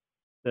things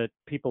that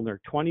people in their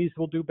 20s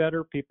will do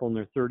better, people in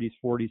their 30s,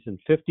 40s, and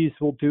 50s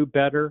will do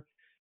better.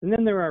 And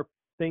then there are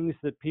things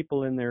that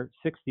people in their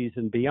 60s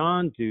and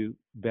beyond do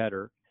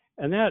better.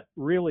 And that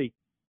really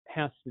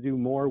has to do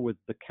more with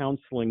the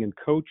counseling and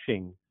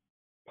coaching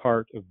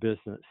part of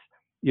business.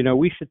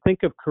 We should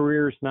think of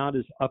careers not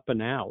as up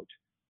and out,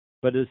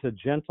 but as a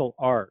gentle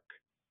arc.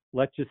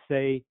 Let's just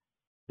say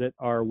that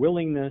our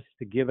willingness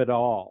to give it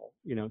all,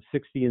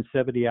 60 and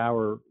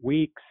 70-hour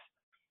weeks,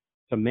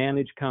 to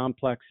manage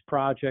complex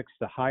projects,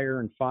 to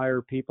hire and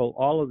fire people,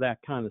 all of that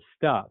kind of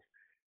stuff.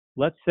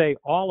 Let's say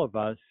all of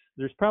us,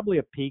 there's probably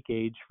a peak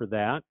age for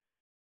that.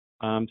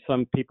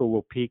 Some people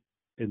will peak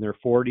in their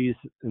 40s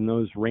in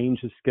those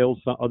range of skills,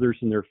 others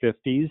in their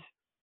 50s.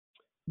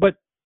 But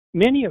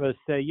many of us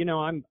say,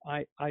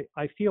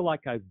 I feel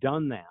like I've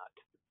done that.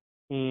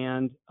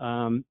 And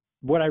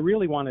what I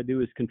really want to do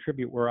is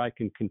contribute where I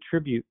can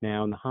contribute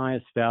now in the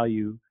highest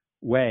value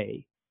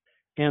way.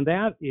 And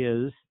that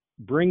is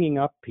bringing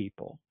up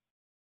people,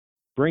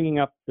 bringing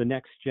up the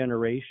next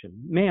generation.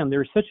 Man,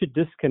 there's such a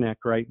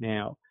disconnect right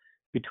now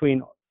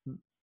between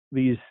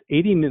these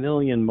 80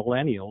 million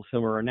millennials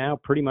who are now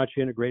pretty much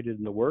integrated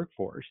in the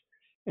workforce,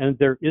 and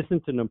there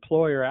isn't an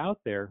employer out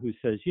there who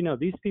says,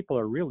 these people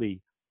are really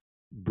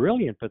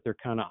brilliant, but they're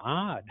kind of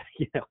odd.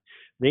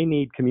 They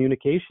need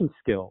communication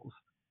skills.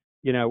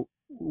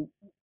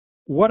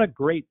 What a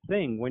great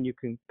thing when you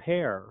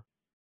compare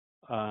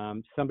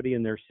somebody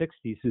in their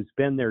 60s who's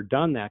been there,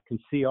 done that, can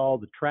see all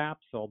the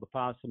traps, all the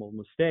possible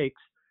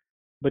mistakes,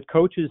 but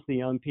coaches the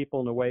young people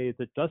in a way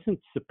that doesn't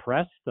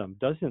suppress them.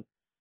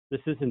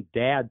 This isn't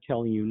dad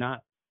telling you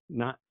not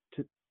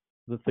to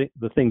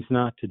the things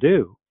not to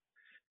do,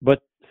 but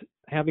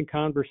having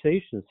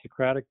conversations,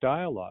 Socratic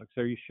dialogues.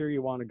 Are you sure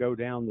you want to go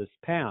down this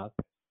path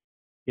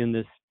in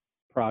this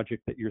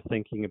project that you're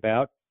thinking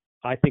about?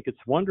 I think it's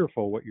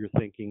wonderful what you're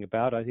thinking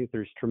about. I think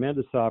there's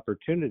tremendous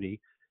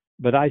opportunity,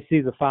 but I see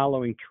the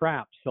following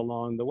traps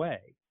along the way.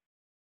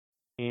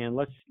 And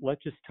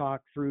let's just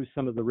talk through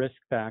some of the risk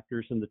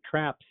factors and the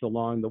traps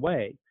along the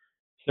way,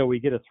 so we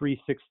get a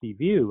 360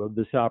 view of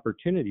this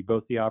opportunity,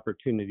 both the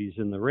opportunities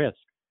and the risk.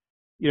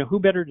 Who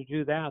better to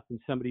do that than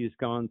somebody who's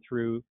gone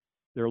through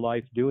their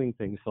life doing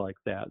things like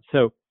that?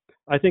 So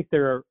I think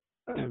there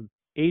are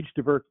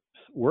age-diverse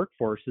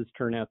workforces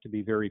turn out to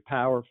be very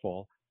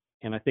powerful,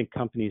 and I think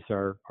companies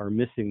are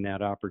missing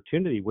that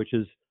opportunity, which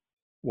is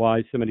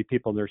why so many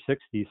people in their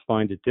 60s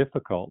find it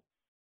difficult.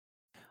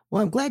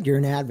 Well, I'm glad you're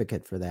an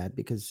advocate for that,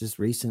 because just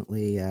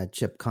recently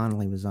Chip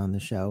Connolly was on the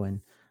show,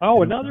 and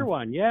another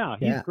one. Yeah,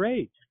 he's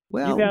great.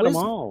 Well, you've had them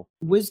all.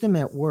 Wisdom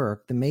at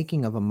Work, The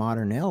Making of a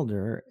Modern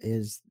Elder,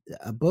 is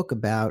a book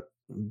about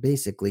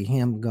basically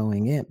him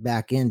going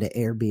back into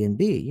Airbnb.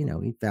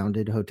 He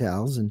founded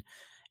hotels, and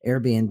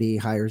Airbnb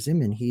hires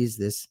him, and he's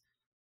this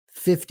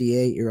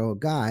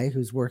 58-year-old guy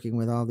who's working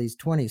with all these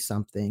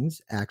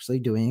 20-somethings, actually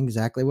doing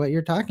exactly what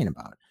you're talking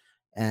about.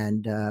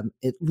 And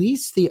at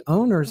least the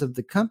owners of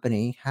the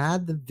company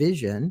had the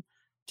vision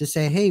to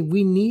say, hey,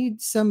 we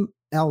need some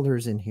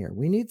elders in here.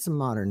 We need some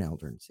modern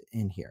elders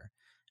in here.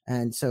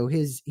 And so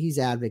he's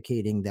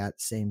advocating that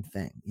same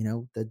thing,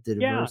 the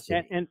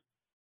diversity. Yeah,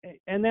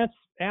 and that's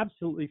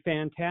absolutely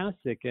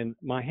fantastic. And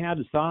my hat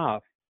is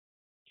off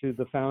to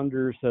the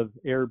founders of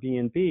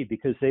Airbnb,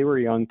 because they were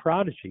young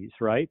prodigies,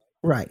 right?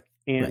 Right.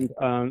 And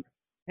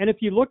and if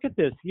you look at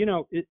this,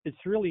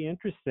 it's really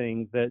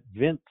interesting that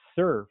Vint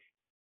Cerf,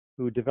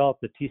 who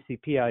developed the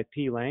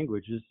TCP/IP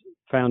languages,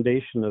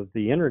 foundation of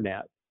the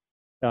internet,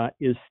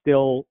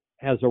 still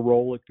has a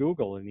role at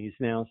Google, and he's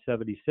now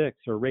 76.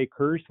 Or Ray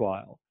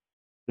Kurzweil,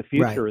 the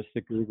futurist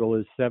at Google,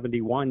 is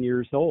 71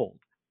 years old,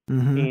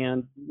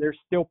 and they're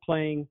still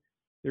playing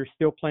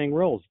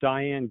roles.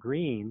 Diane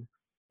Green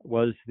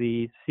was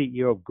the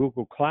CEO of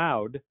Google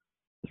Cloud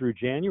through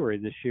January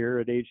this year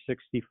at age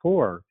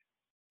 64.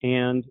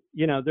 And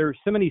there are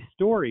so many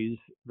stories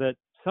that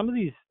some of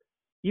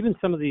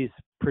these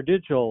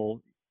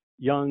prodigal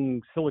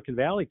young Silicon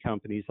Valley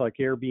companies like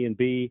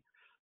Airbnb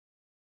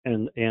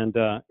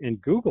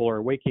and Google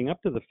are waking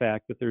up to the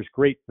fact that there's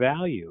great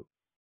value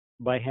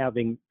by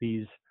having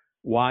these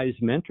wise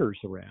mentors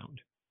around.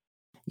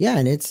 Yeah,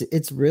 and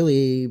it's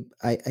really,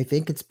 I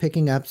think it's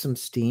picking up some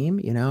steam.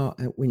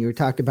 When you were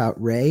talking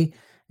about Ray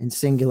and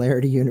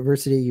Singularity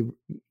University,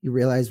 you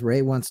realize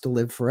Ray wants to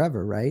live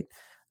forever, right?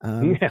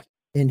 Yeah.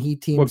 And he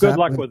teams up. Well, good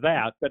luck with with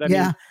that.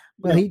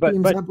 But he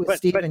teams up with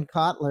Stephen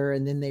Kotler,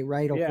 and then they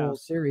write a whole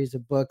series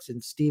of books.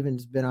 And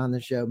Stephen's been on the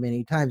show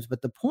many times.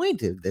 But the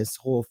point of this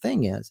whole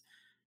thing is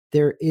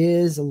there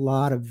is a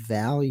lot of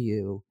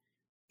value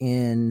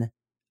in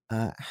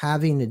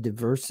having a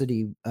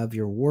diversity of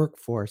your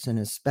workforce, and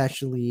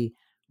especially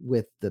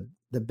with the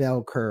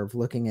bell curve,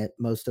 looking at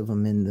most of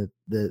them in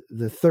the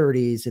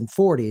 30s and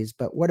 40s.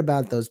 But what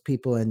about those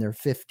people in their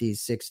 50s,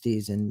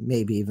 60s, and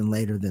maybe even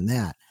later than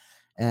that?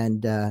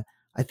 And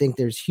I think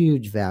there's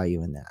huge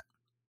value in that.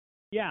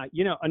 Yeah,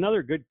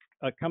 another good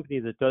company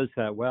that does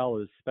that well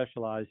is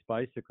Specialized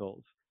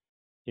Bicycles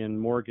in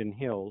Morgan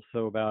Hills,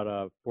 so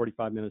about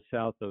 45 minutes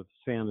south of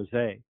San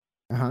Jose.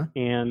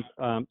 And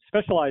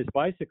Specialized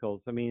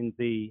Bicycles,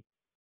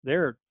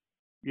 they're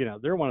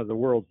one of the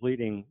world's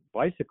leading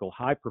bicycle,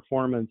 high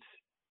performance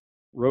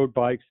road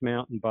bikes,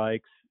 mountain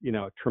bikes,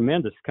 a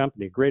tremendous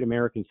company, great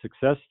American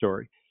success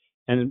story.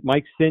 And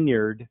Mike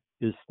Sinyard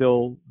is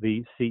still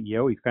the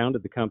CEO. He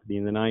founded the company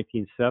in the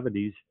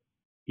 1970s.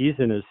 He's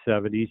in his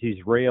 70s.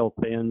 He's rail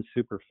thin,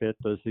 super fit,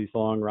 does these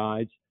long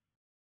rides.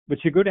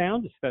 But you go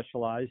down to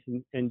Specialized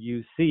and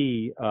you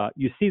see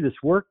this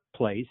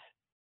workplace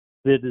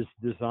that is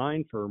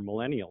designed for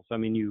millennials.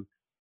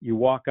 You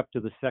walk up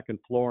to the second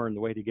floor, and the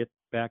way to get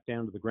back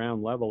down to the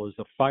ground level is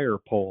a fire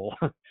pole,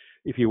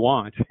 if you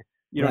want.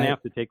 You don't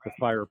have to take the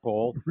fire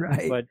pole,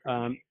 right?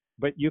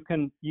 But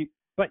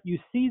you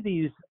see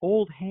these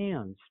old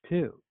hands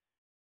too.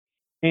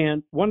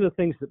 And one of the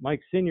things that Mike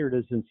Sinyard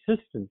is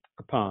insistent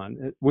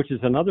upon, which is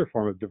another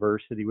form of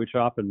diversity, which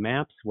often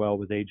maps well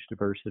with age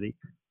diversity,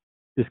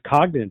 is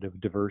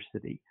cognitive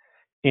diversity.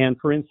 And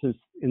for instance,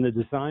 in the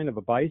design of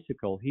a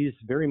bicycle, he's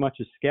very much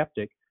a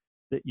skeptic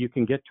that you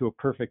can get to a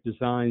perfect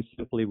design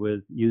simply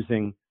with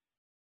using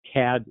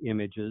CAD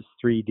images,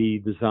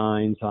 3D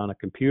designs on a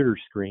computer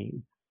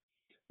screen.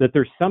 That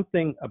there's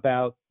something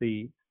about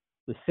the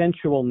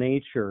sensual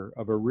nature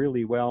of a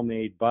really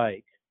well-made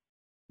bike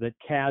that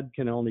CAD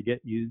can only get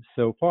you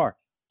so far.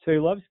 So he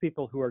loves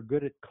people who are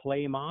good at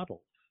clay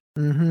models.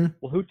 Mm-hmm.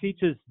 Well, who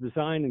teaches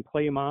design and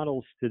clay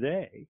models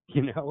today? I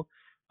Not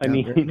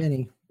mean, very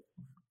many.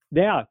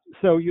 yeah.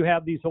 So you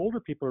have these older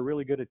people who are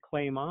really good at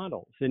clay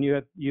models, and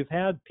you've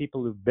had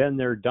people who've been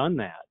there, done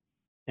that,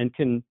 and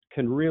can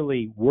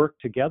really work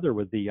together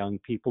with the young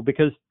people,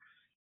 because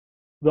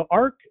the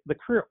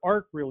career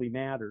arc really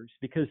matters.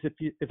 Because if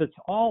it's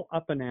all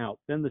up and out,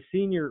 then the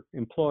senior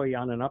employee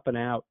on an up and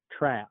out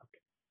track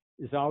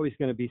is always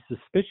going to be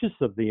suspicious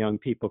of the young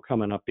people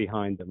coming up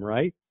behind them,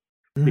 right?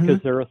 Mm-hmm. Because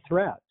they're a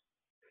threat.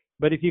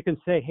 But if you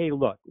can say, hey,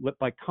 look,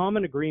 by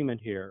common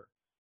agreement here,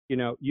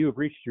 you have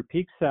reached your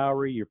peak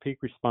salary, your peak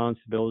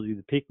responsibility,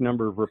 the peak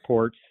number of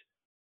reports,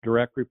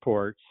 direct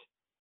reports,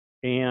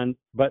 and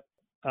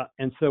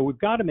so we've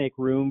got to make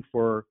room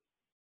for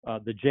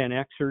the Gen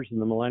Xers and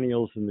the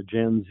Millennials and the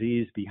Gen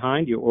Zs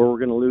behind you, or we're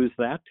going to lose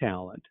that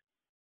talent.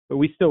 But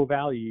we still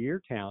value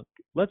your talent.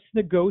 Let's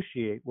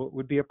negotiate what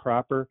would be a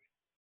proper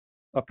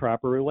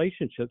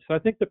relationship. So I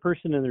think the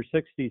person in their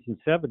 60s and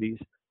 70s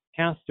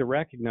has to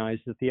recognize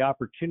that the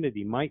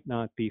opportunity might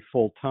not be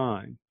full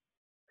time.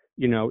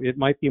 It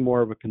might be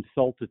more of a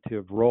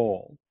consultative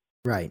role.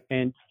 Right.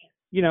 And,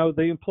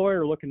 the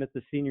employer looking at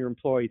the senior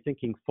employee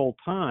thinking full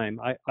time,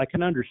 I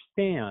can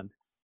understand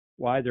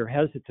why they're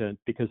hesitant,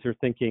 because they're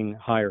thinking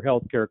higher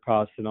healthcare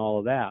costs and all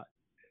of that.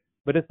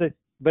 But if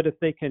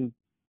they can,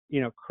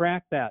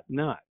 crack that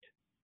nut,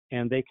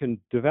 and they can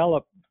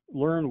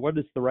learn what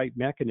is the right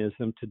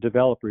mechanism to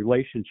develop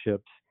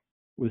relationships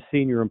with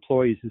senior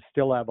employees who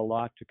still have a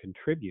lot to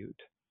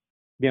contribute,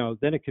 then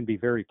it can be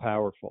very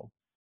powerful.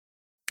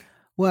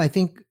 Well, I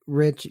think,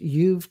 Rich,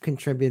 you've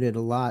contributed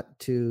a lot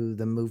to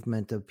the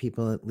movement of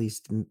people at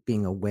least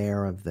being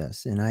aware of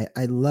this. And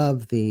I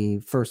love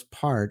the first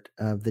part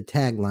of the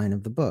tagline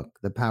of the book,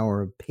 The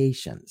Power of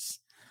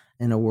Patience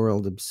in a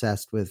World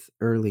Obsessed with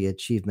Early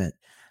Achievement.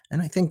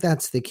 And I think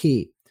that's the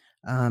key.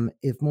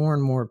 If more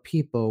and more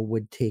people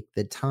would take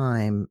the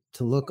time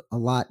to look a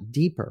lot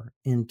deeper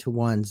into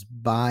one's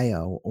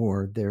bio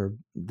or their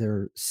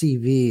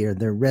CV or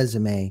their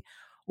resume,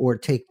 or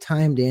take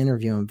time to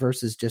interview them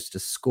versus just a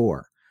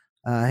score.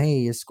 Hey,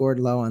 you scored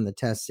low on the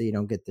test, so you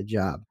don't get the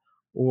job,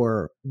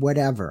 or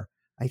whatever.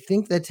 I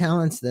think the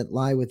talents that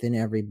lie within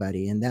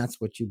everybody, and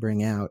that's what you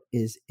bring out,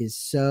 is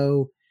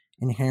so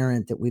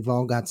inherent that we've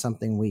all got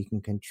something we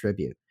can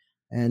contribute.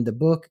 And the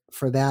book,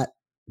 for that,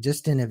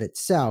 just in of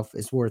itself,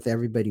 is worth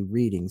everybody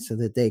reading, so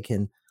that they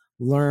can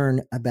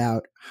learn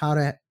about how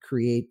to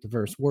create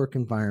diverse work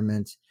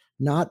environments,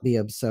 not be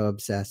so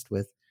obsessed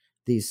with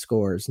these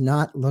scores,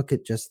 not look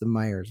at just the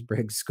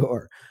Myers-Briggs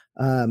score,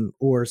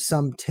 or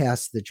some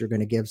test that you're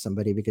going to give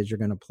somebody because you're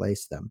going to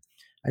place them.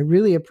 I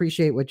really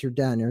appreciate what you've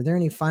done. Are there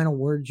any final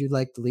words you'd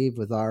like to leave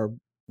with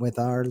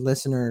our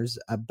listeners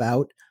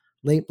about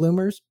late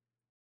bloomers?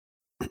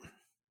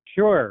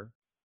 Sure.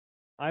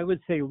 I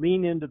would say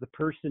lean into the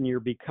person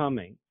you're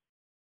becoming.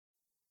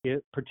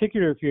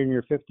 Particularly if you're in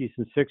your 50s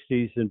and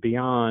 60s and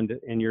beyond,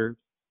 and you're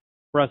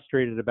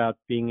frustrated about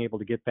being able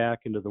to get back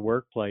into the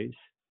workplace,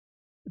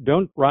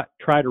 don't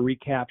try to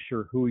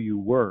recapture who you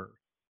were.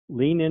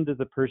 Lean into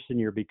the person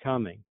you're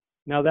becoming.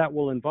 Now, that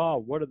will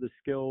involve, what are the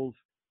skills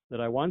that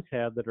I once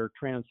had that are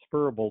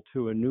transferable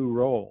to a new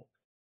role?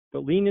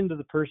 But lean into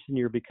the person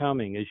you're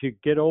becoming. As you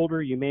get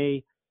older, you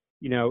may,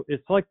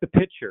 it's like the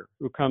pitcher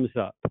who comes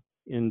up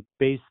in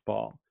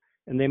baseball,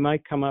 and they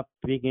might come up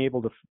being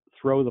able to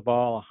throw the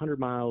ball 100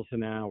 miles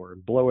an hour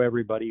and blow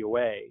everybody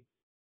away.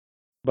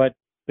 But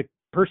the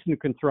person who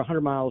can throw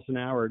 100 miles an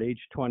hour at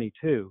age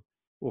 22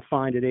 will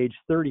find at age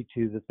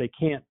 32 that they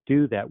can't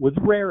do that, with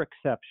rare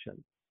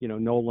exception.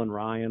 Nolan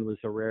Ryan was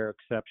a rare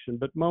exception,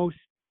 but most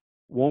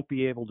won't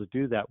be able to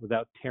do that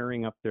without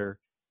tearing up their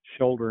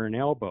shoulder and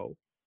elbow.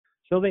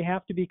 So they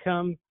have to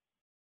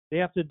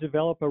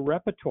develop a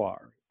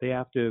repertoire. They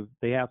have to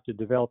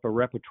develop a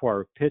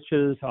repertoire of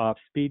pitches,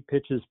 off-speed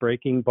pitches,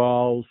 breaking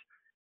balls.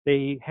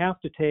 They have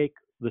to take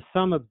the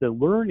sum of the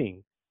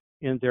learning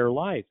in their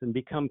life and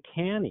become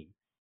canny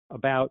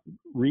about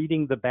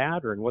reading the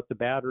batter and what the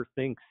batter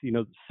thinks,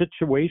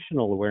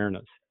 situational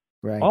awareness.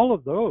 Right. All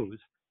of those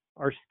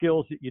are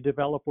skills that you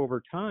develop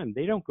over time.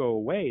 They don't go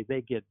away,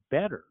 they get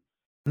better.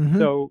 Mm-hmm.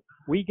 So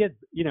we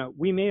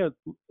may,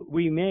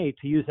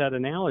 to use that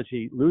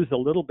analogy, lose a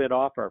little bit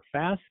off our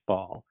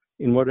fastball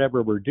in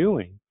whatever we're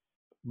doing,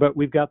 but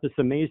we've got this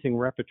amazing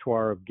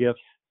repertoire of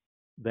gifts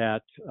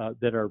that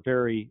are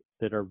very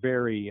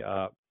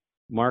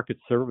market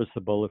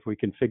serviceable if we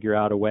can figure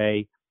out a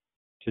way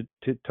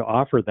to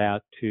offer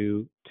that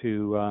to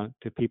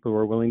people who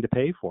are willing to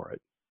pay for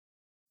it.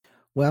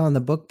 Well, and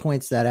the book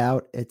points that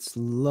out. It's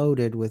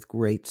loaded with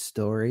great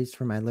stories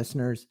for my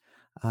listeners.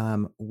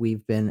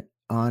 We've been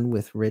on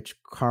with Rich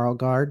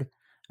Karlgaard,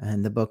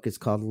 and the book is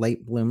called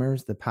Late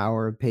Bloomers, The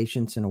Power of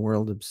Patience in a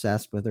World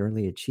Obsessed with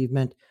Early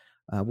Achievement.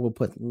 We'll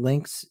put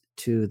links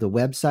to the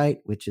website,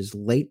 which is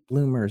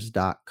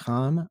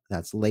latebloomers.com.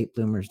 That's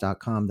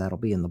latebloomers.com. That'll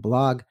be in the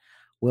blog.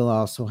 We'll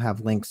also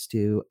have links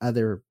to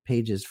other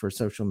pages for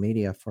social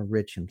media for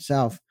Rich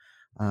himself.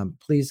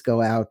 Please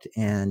go out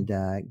and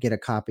get a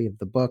copy of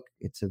the book.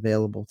 It's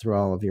available through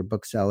all of your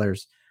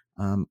booksellers.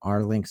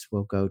 Our links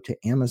will go to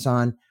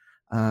Amazon.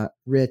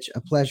 Rich,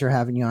 a pleasure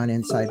having you on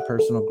Inside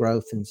Personal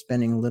Growth and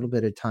spending a little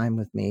bit of time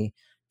with me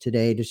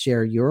today to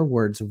share your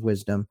words of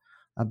wisdom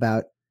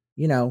about,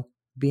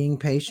 being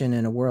patient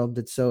in a world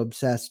that's so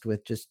obsessed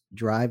with just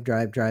drive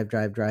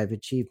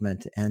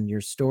achievement. And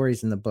your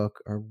stories in the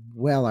book are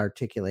well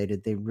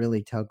articulated. They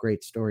really tell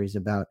great stories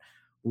about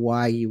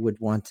why you would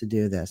want to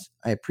do this.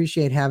 I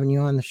appreciate having you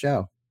on the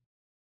show.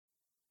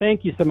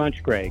 Thank you so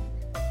much, Greg.